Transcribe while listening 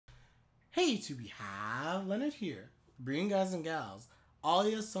Hey, we have Leonard here. Bring guys and gals.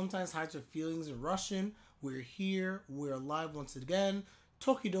 Alya sometimes hides her feelings in Russian. We're here. We're alive once again.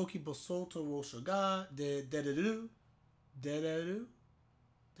 Tokidoki bosoto roshoga de dedadu. Dedadu.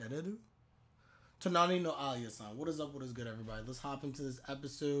 Dedadu. Tonani no Alya-san. What is up? What is good, everybody? Let's hop into this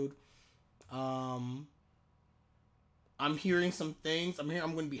episode. I'm hearing some things. I'm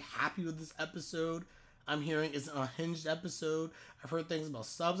going to be happy with this episode. I'm hearing it's an unhinged episode. I've heard things about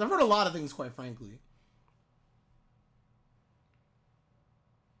subs. I've heard a lot of things, quite frankly.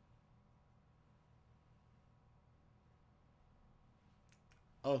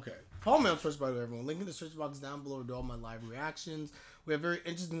 Okay. Follow me on Twitch, by the way, everyone. Link in the search box down below to all my live reactions. We have very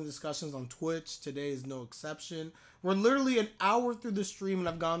interesting discussions on Twitch. Today is no exception. We're literally an hour through the stream, and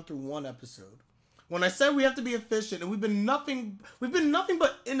I've gone through one episode. When I said we have to be efficient, and we've been nothing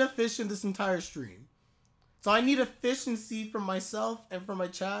but inefficient this entire stream. So I need efficiency from myself and from my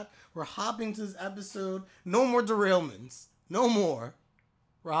chat. We're hopping to this episode. No more derailments. No more.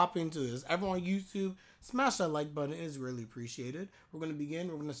 We're hopping to this. Everyone on YouTube, smash that like button. It is really appreciated. We're going to begin.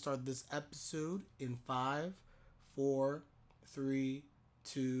 We're going to start this episode in 5, 4, 3,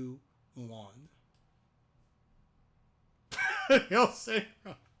 2, 1. Yo,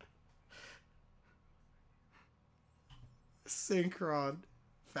 synchron. Synchron.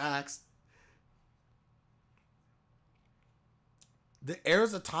 Facts. The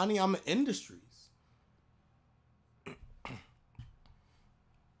heirs of Taniyama Industries.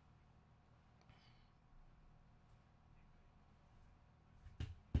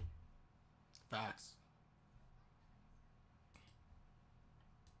 Facts.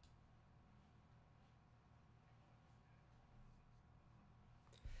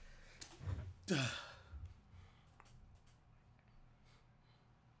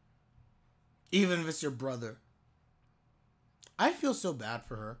 Even if it's your brother. I feel so bad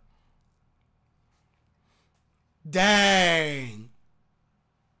for her. Dang.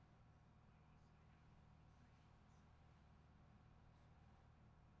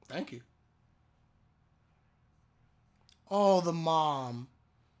 Thank you. Oh, the mom.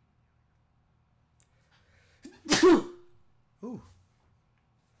 Ooh.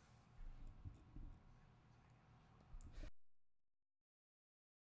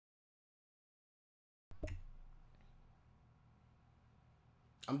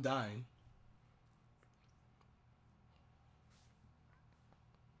 I'm dying.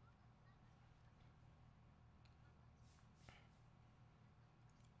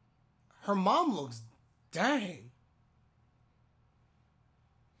 Her mom looks dang.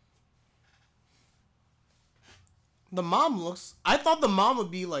 The mom looks... I thought the mom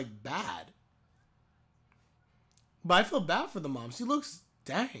would be, like, bad. But I feel bad for the mom. She looks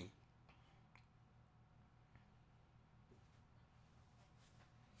dang.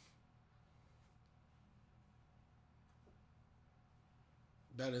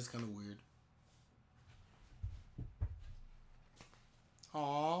 That is kind of weird.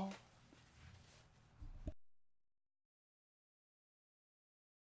 Aww.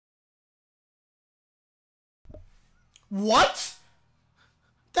 What?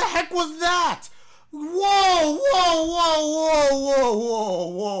 The heck was that? Whoa, whoa, whoa, whoa, whoa, whoa,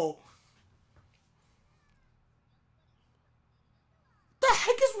 whoa. The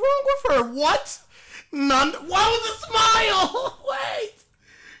heck is wrong with her? What? None. Why was a smile? Wait.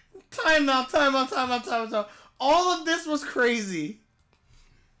 Time out. All of this was crazy.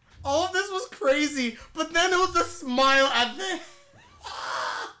 All of this was crazy. But then it was the smile at the...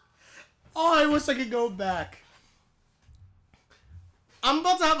 Oh, I wish I could go back. I'm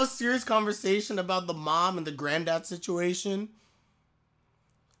about to have a serious conversation about the mom and the granddad situation.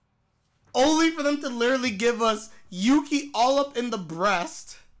 Only for them to literally give us Yuki all up in the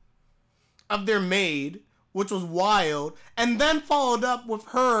breast of their maid, which was wild, and then followed up with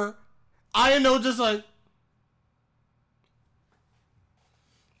her, Ayano just like...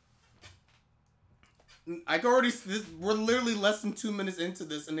 I can already... we're literally less than 2 minutes into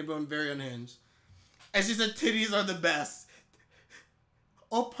this, and they've been very unhinged. And she said titties are the best.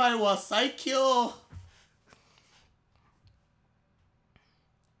 Oppai wa saikyo.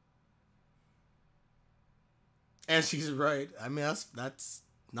 And she's right. I mean, that's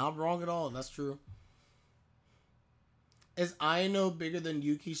not wrong at all. That's true. Is Ayano bigger than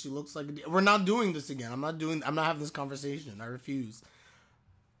Yuki? She looks like we're not doing this again. I'm not having this conversation. I refuse.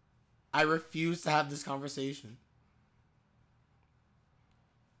 I refuse to have this conversation.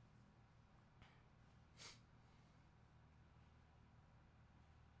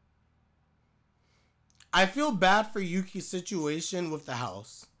 I feel bad for Yuki's situation with the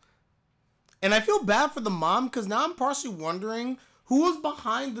house. And I feel bad for the mom because now I'm partially wondering Who was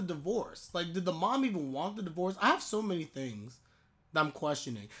behind the divorce? Like, did the mom even want the divorce? I have so many things that I'm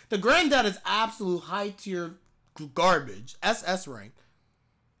questioning. The granddad is absolute high tier garbage. SS rank.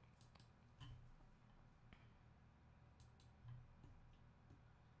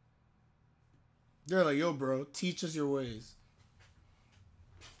 They're like, yo, bro, teach us your ways.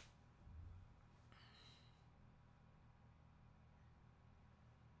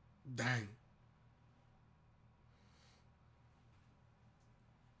 Dang.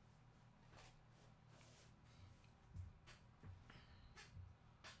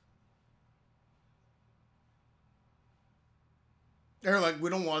 They're like, we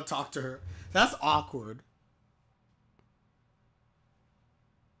don't want to talk to her. That's awkward.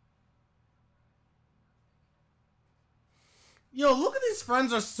 Yo, look at these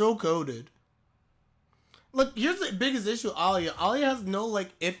friends are so coded. Look, here's the biggest issue, Alya. Alya has no, like,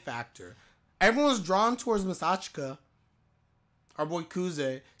 it factor. Everyone's drawn towards Masachika, our boy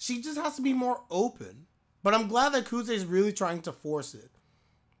Kuze. She just has to be more open. But I'm glad that Kuze is really trying to force it.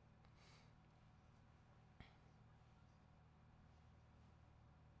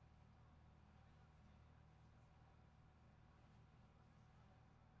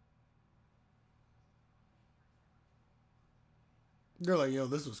 They're like, yo,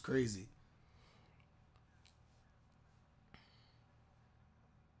 this was crazy.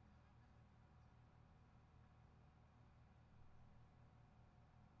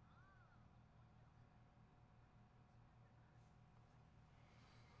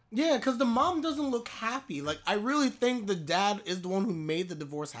 Yeah, because the mom doesn't look happy. Like, I really think the dad is the one who made the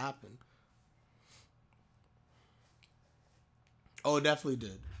divorce happen. Oh, it definitely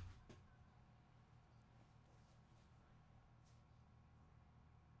did.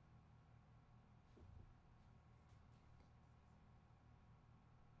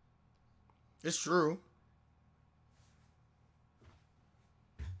 It's true.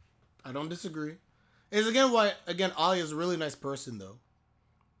 I don't disagree. It's again why, again, Alya is a really nice person, though.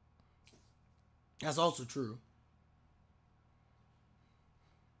 That's also true.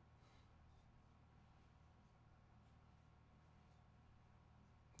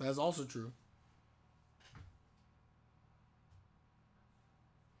 That's also true.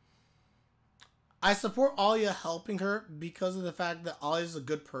 I support Alya helping her because of the fact that Alya is a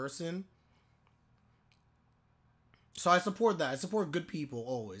good person. So I support that. I support good people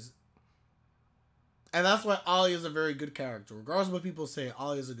always. And that's why Alya is a very good character. Regardless of what people say,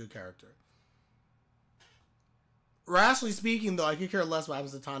 Alya is a good character. Rationally speaking, though, I could care less what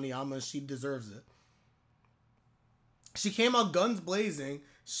happens to Taniyama. She deserves it. She came out guns blazing.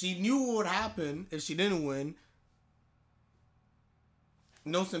 She knew what would happen if she didn't win.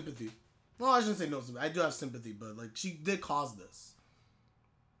 No sympathy. Well, I shouldn't say no sympathy. I do have sympathy, but, like, she did cause this.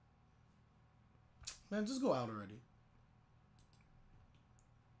 Man, just go out already.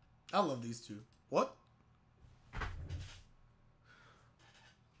 I love these two. What?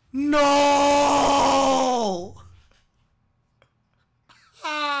 No!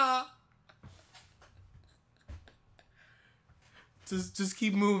 Ah! Just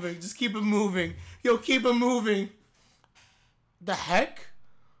keep moving. Just keep it moving. Yo, keep it moving. The heck?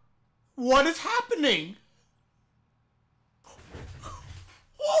 What is happening? Whoa,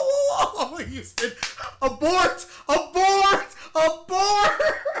 whoa, whoa! You said abort! Abort! Abort!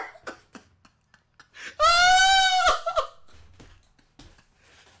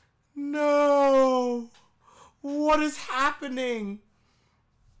 No! What is happening?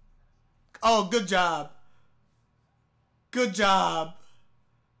 Oh, good job. Good job.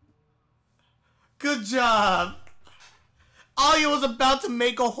 Good job. Alya was about to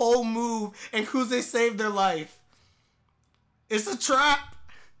make a whole move and Kuze saved their life. It's a trap.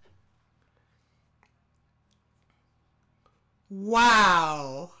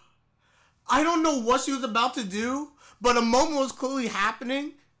 Wow. I don't know what she was about to do, but a moment was clearly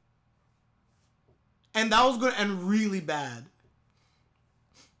happening. And that was going to end really bad.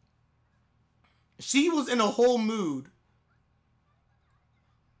 She was in a whole mood.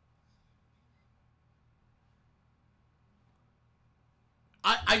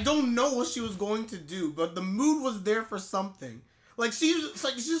 I don't know what she was going to do, but the mood was there for something. Like she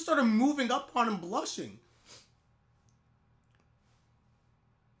just started moving up on him, blushing.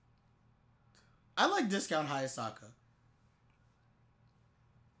 I like discount Hayasaka.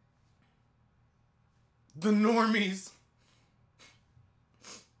 The normies.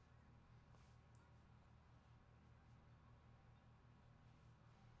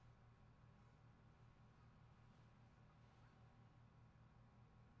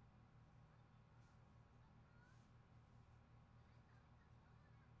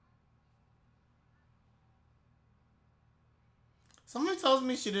 Somebody tells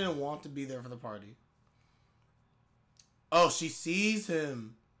me she didn't want to be there for the party. Oh, she sees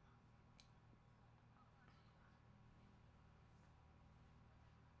him.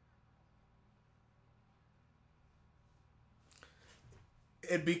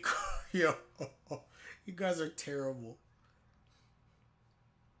 It'd be... Yo, you guys are terrible.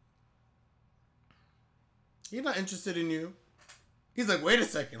 He's not interested in you. He's like, wait a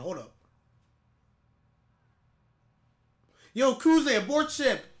second, hold up. Yo, Kuze, abort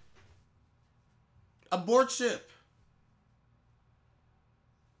ship. Abort ship.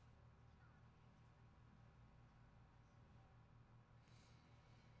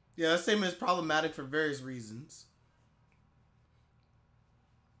 Yeah, that statement is problematic for various reasons.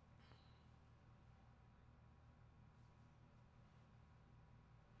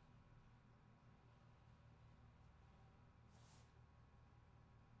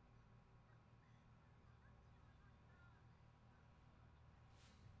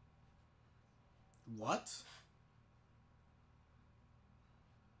 What?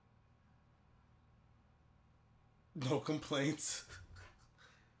 No complaints.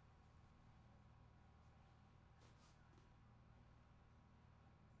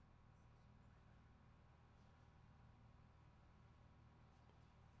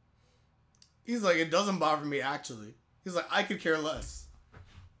 He's like, it doesn't bother me, actually. He's like, I could care less.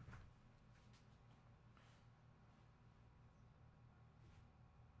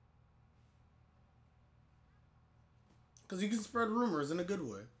 Because you can spread rumors in a good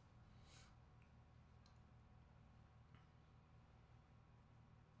way.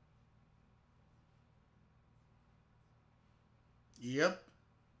 Yep.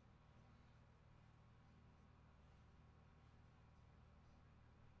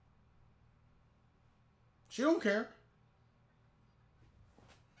 She don't care.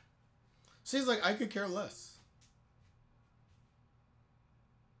 She's like, I could care less.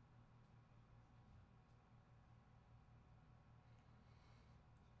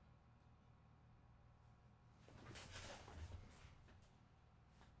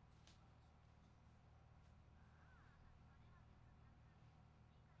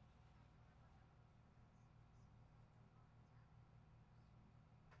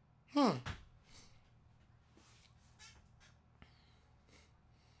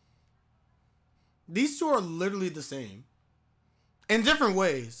 These two are literally the same. In different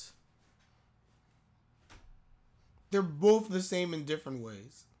ways. They're both the same in different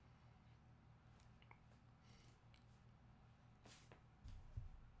ways.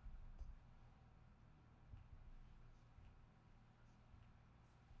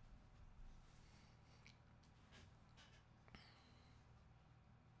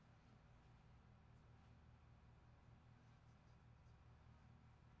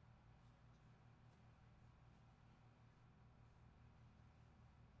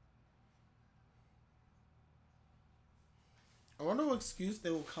 I wonder what excuse they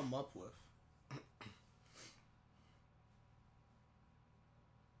will come up with.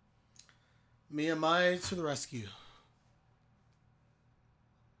 Miyamai to the rescue.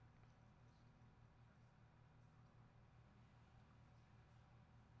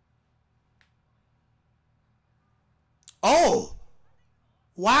 Oh!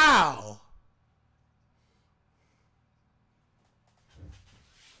 Wow!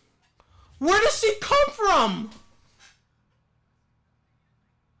 Where does she come from?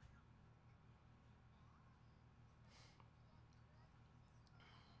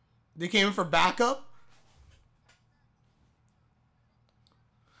 They came in for backup?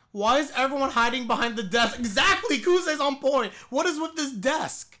 Why is everyone hiding behind the desk? Exactly! Kuze's on point! What is with this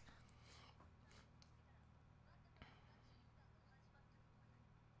desk?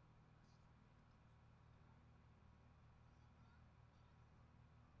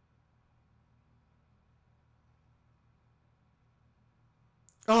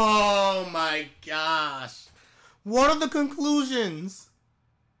 Oh my gosh. What are the conclusions?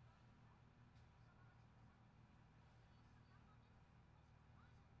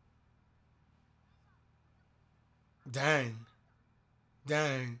 Dang.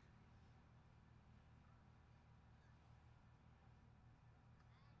 Dang.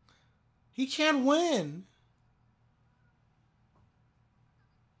 He can't win.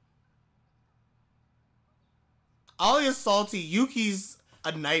 Alya's salty. Yuki's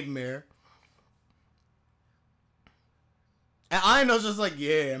a nightmare. And Ayano's just like,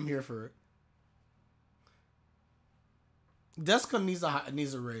 yeah, I'm here for it. Deska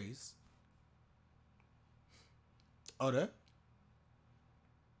needs a raise. Oh, that?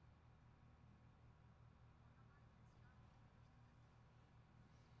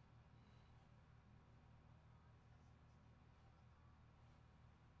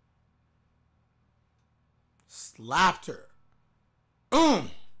 slapped her. Mm.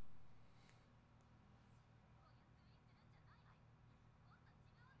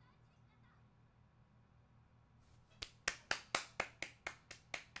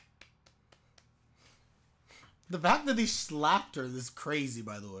 The fact that he slapped her is crazy,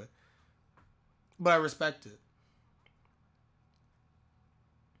 by the way. But I respect it.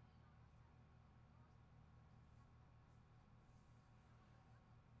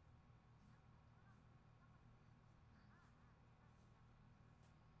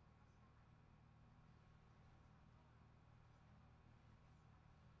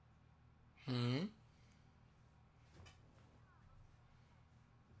 Hmm.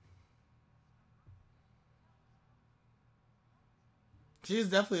 She is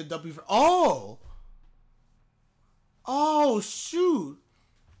definitely a W for. Oh! Oh, shoot.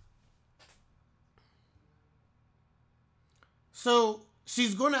 So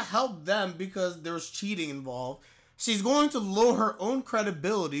she's going to help them because there was cheating involved. She's going to lower her own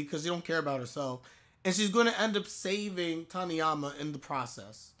credibility because she don't care about herself. And she's going to end up saving Taniyama in the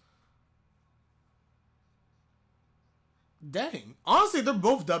process. Dang. Honestly, they're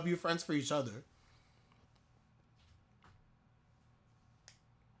both W friends for each other.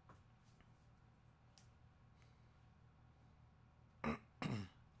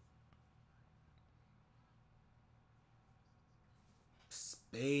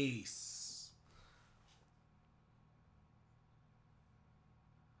 Space.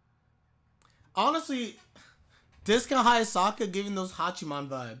 Honestly, Discount Hayasaka giving those Hachiman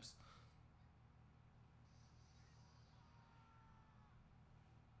vibes.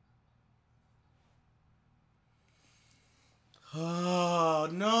 Oh,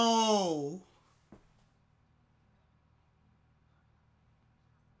 no.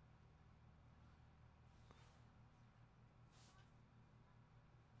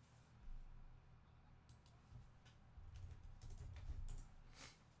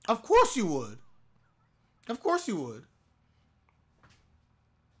 Of course you would. Of course you would.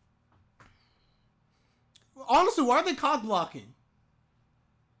 Honestly, why are they cock blocking?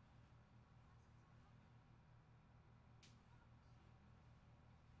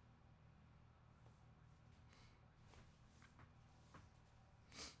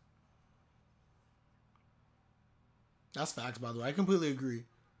 That's facts, by the way. I completely agree.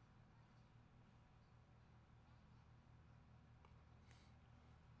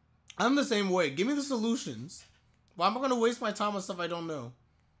 I'm the same way. Give me the solutions. Why am I going to waste my time on stuff I don't know?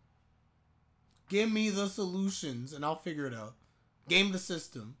 Give me the solutions and I'll figure it out. Game the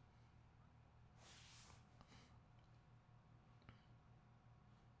system.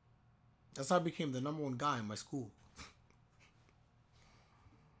 That's how I became the #1 guy in my school.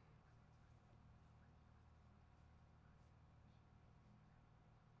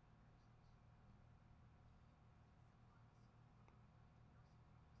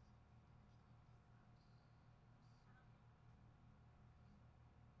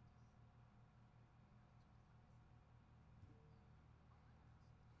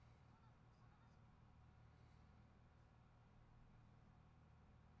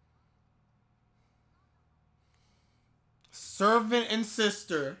 Servant and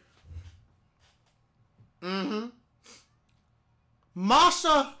sister. Mm-hmm.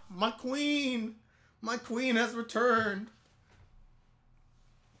 Masha, my queen. My queen has returned.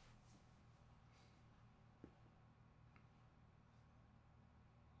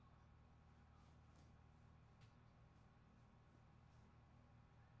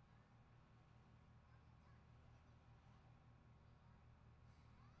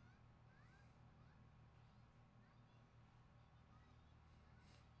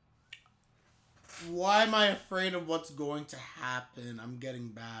 Why am I afraid of what's going to happen? I'm getting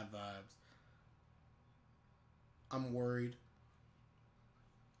bad vibes. I'm worried.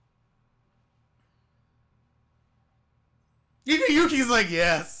 Even Yuki's like,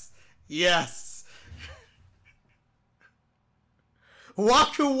 yes. Yes.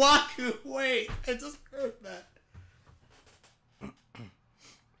 Waku Waku. Wait, I just heard that.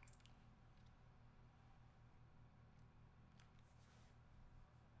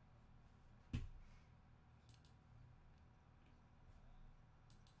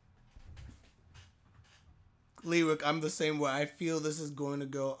 Lewick, I'm the same way. I feel this is going to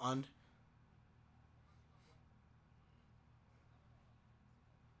go on.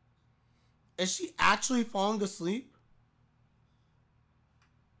 Is she actually falling asleep?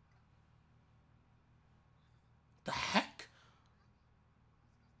 The heck?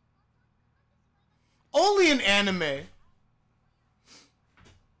 Only in anime.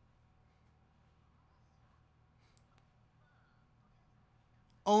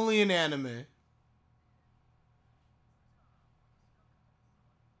 Only in anime.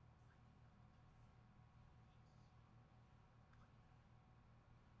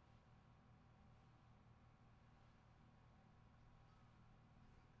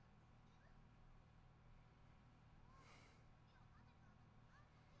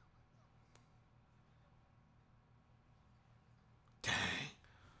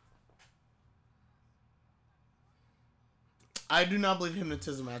 I do not believe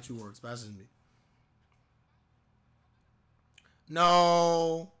hypnotism actually works. But that's just me.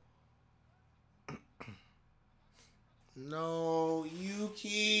 No. No,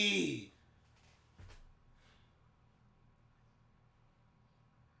 Yuki.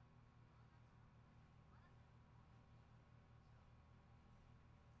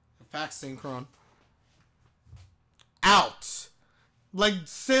 Fact synchron. Out. Like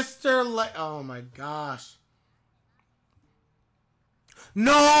sister, like, oh my gosh.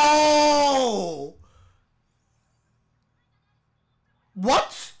 No!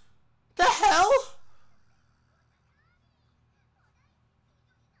 What the hell?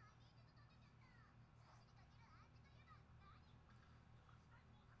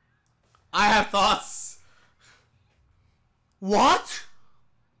 I have thoughts. What?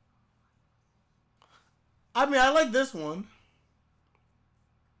 I mean, I like this one.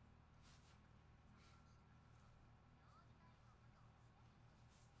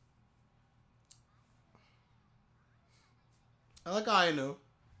 I like Ayano.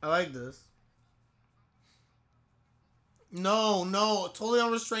 I like this. No, no. Totally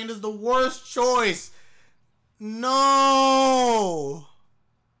unrestrained is the worst choice. No.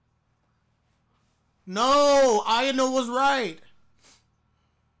 No. Ayano was right.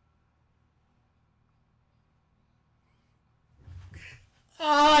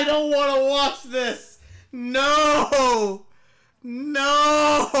 I don't want to watch this. No.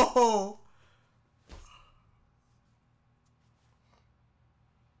 No.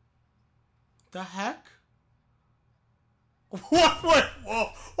 The heck? What? Wait. Whoa.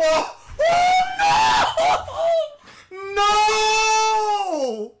 Oh. Oh no.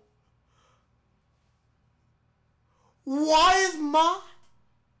 No. Why is my...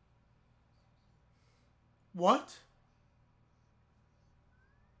 What?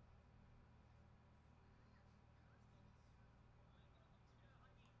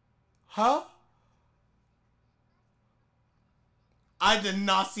 Huh? I did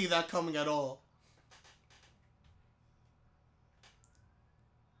not see that coming at all.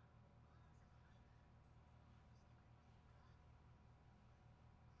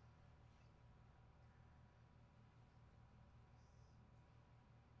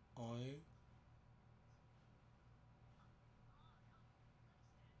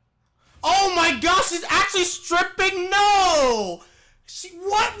 Oh my gosh, she's actually stripping? No! She,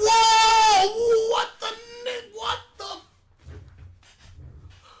 what? Whoa! What the, what the?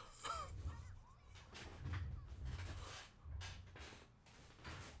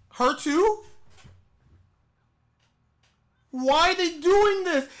 Her too? Why are they doing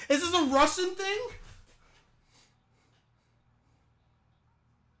this? Is this a Russian thing?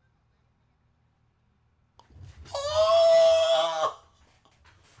 Oh!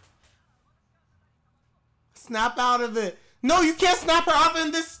 Snap out of it. No, you can't snap her out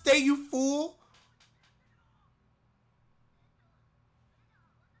in this state, you fool.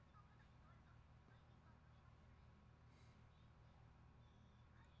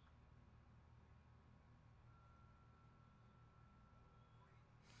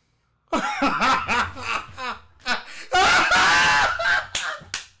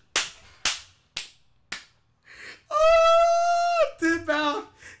 Oh, dip out.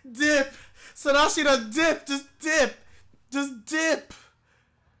 Dip. Sanashida, dip. Just dip. Just dip.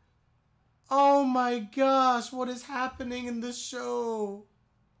 Oh my gosh, what is happening in this show?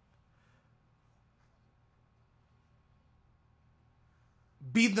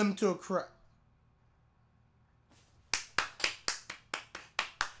 Beat them to a crack.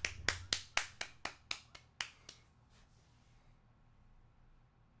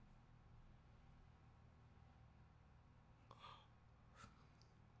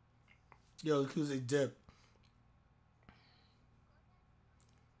 Yo, Kuze dip.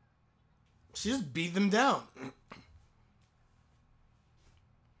 She just beat them down.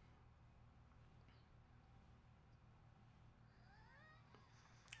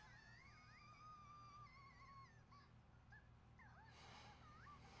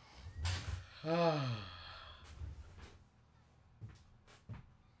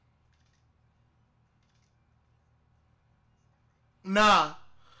 Nah.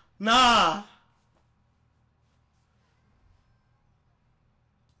 Nah.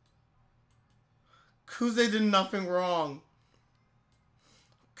 Kuze did nothing wrong.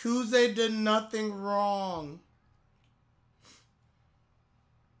 Kuze did nothing wrong.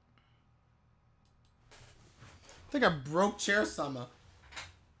 I think I broke chair Sama.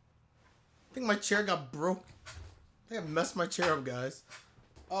 I think my chair got broke. I think I messed my chair up, guys.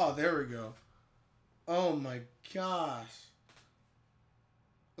 Oh, there we go. Oh my gosh.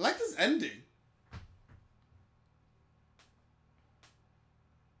 I like this ending.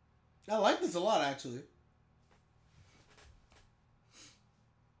 I like this a lot, actually.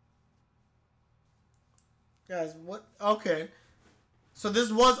 Guys, what? Okay. So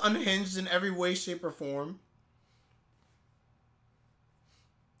this was unhinged in every way, shape, or form.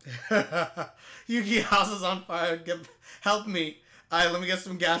 Yuki house is on fire. Help me. Alright, let me get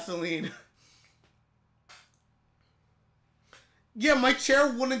some gasoline. Yeah, my chair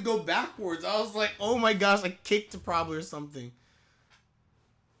wouldn't go backwards. I was like, oh my gosh, I kicked it probably or something.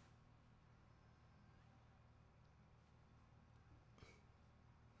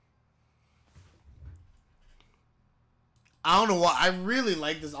 I don't know why. I really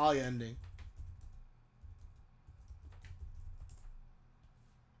like this Alya ending.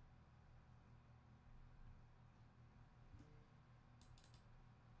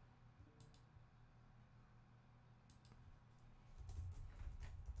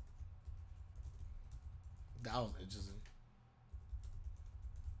 That was interesting.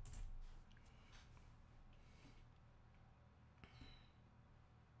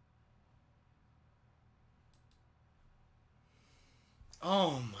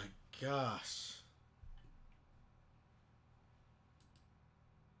 Oh my gosh.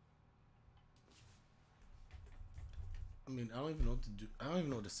 I mean, I don't even know what to do. I don't even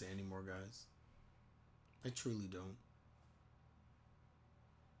know what to say anymore, guys. I truly don't.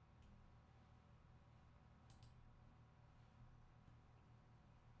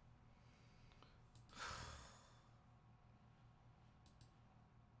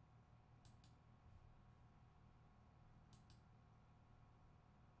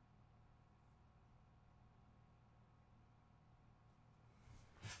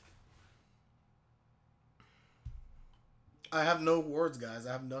 I have no words, guys.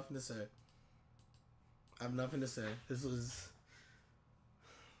 I have nothing to say. I have nothing to say. This was...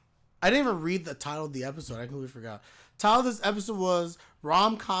 I didn't even read the title of the episode. I completely forgot. Title of this episode was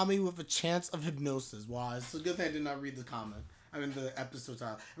Rom-Commy with a Chance of Hypnosis. Wow, it's a good thing I did not read the comment. I mean, the episode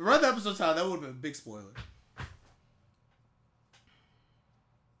title. If I read the episode title, that would have been a big spoiler.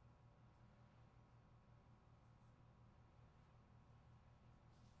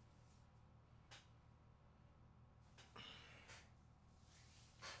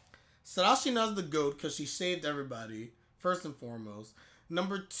 Sarashina's the GOAT because she saved everybody, first and foremost.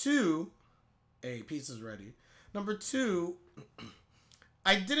 Number two, hey, pizza's ready. Number two,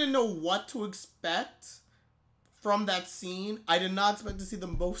 I didn't know what to expect from that scene. I did not expect to see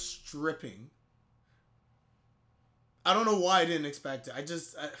them both stripping. I don't know why I didn't expect it.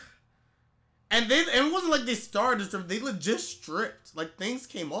 And it wasn't like they started to strip. They legit stripped. Like, things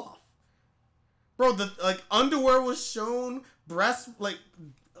came off. Bro, the like underwear was shown, breasts, like,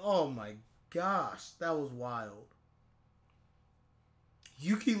 oh my gosh, that was wild.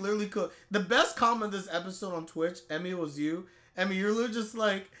 Yuki literally cooked. The best comment this episode on Twitch, Emmy, was you. Emmy, you're literally just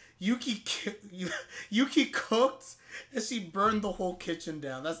like, Yuki cooked and she burned the whole kitchen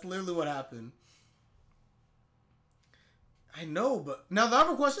down. That's literally what happened. I know, but now the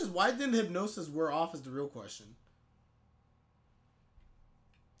other question is, why didn't hypnosis wear off is the real question.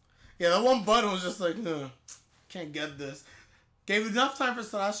 Yeah, that one button was just like, can't get this. Gave enough time for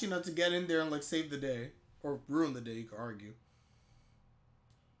Sarashina to get in there and like save the day. Or ruin the day, you could argue.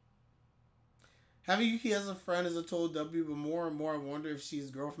 Having Yuki as a friend is a total W, but more and more I wonder if she's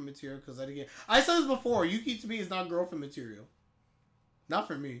girlfriend material because I said this before, Yuki to me is not girlfriend material. Not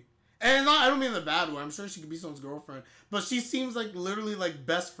for me. And I don't mean in the bad way. I'm sure she could be someone's girlfriend. But she seems like literally like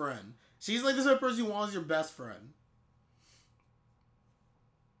best friend. She's like this type of person you want as your best friend.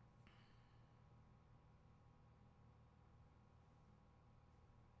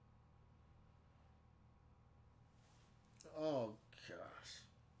 Oh, gosh.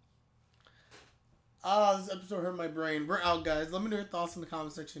 This episode hurt my brain. We're out, guys. Let me know your thoughts in the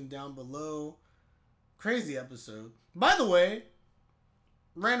comment section down below. Crazy episode. By the way,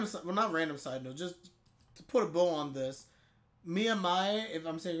 not random side note, just to put a bow on this. Miyamai, if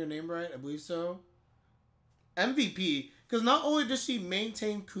I'm saying your name right, I believe so. MVP. Because not only does she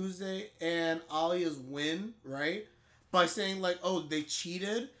maintain Kuze and Alya's win, right? By saying, like, oh, they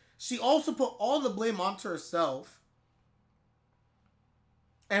cheated. She also put all the blame onto herself.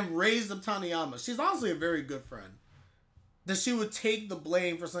 And raised up Taniyama. She's honestly a very good friend. That she would take the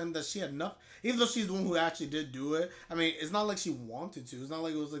blame for something that she had nothing... Even though she's the one who actually did do it. I mean, it's not like she wanted to. It's not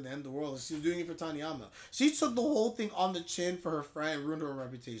like it was like the end of the world. She was doing it for Taniyama. She took the whole thing on the chin for her friend and ruined her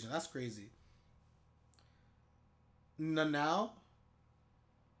reputation. That's crazy. Nanao?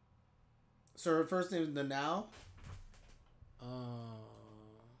 So her first name is Nanao?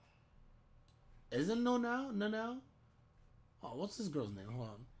 Isn't Nanao? Nanao? Oh, what's this girl's name? Hold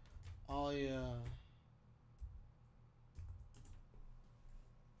on. Oh, yeah.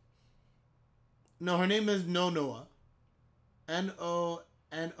 No, her name is Nonoa. Nonoa.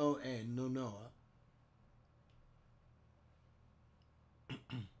 Nonoa.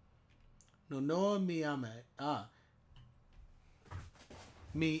 Nonoa Miyame.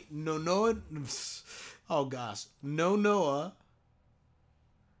 Nonoa. Oh gosh. Nonoa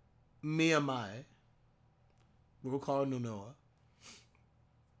Miyamai. We'll call her Nonoa.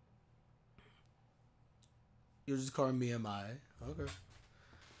 You'll just call her Miyamai. Okay.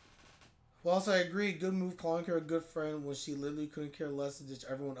 Whilst I agree, good move calling her a good friend when she literally couldn't care less to ditch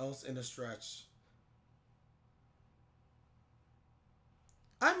everyone else in a stretch.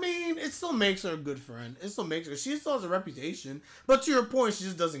 I mean, it still makes her a good friend. It still makes her. She still has a reputation. But to your point, she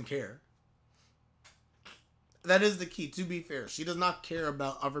just doesn't care. That is the key, to be fair. She does not care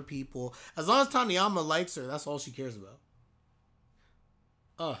about other people. As long as Taniyama likes her, that's all she cares about.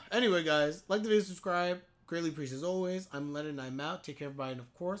 Anyway, guys, like the video, subscribe. Greatly appreciate as always. I'm Leonard and I'm out. Take care, everybody. And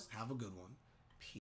of course, have a good one.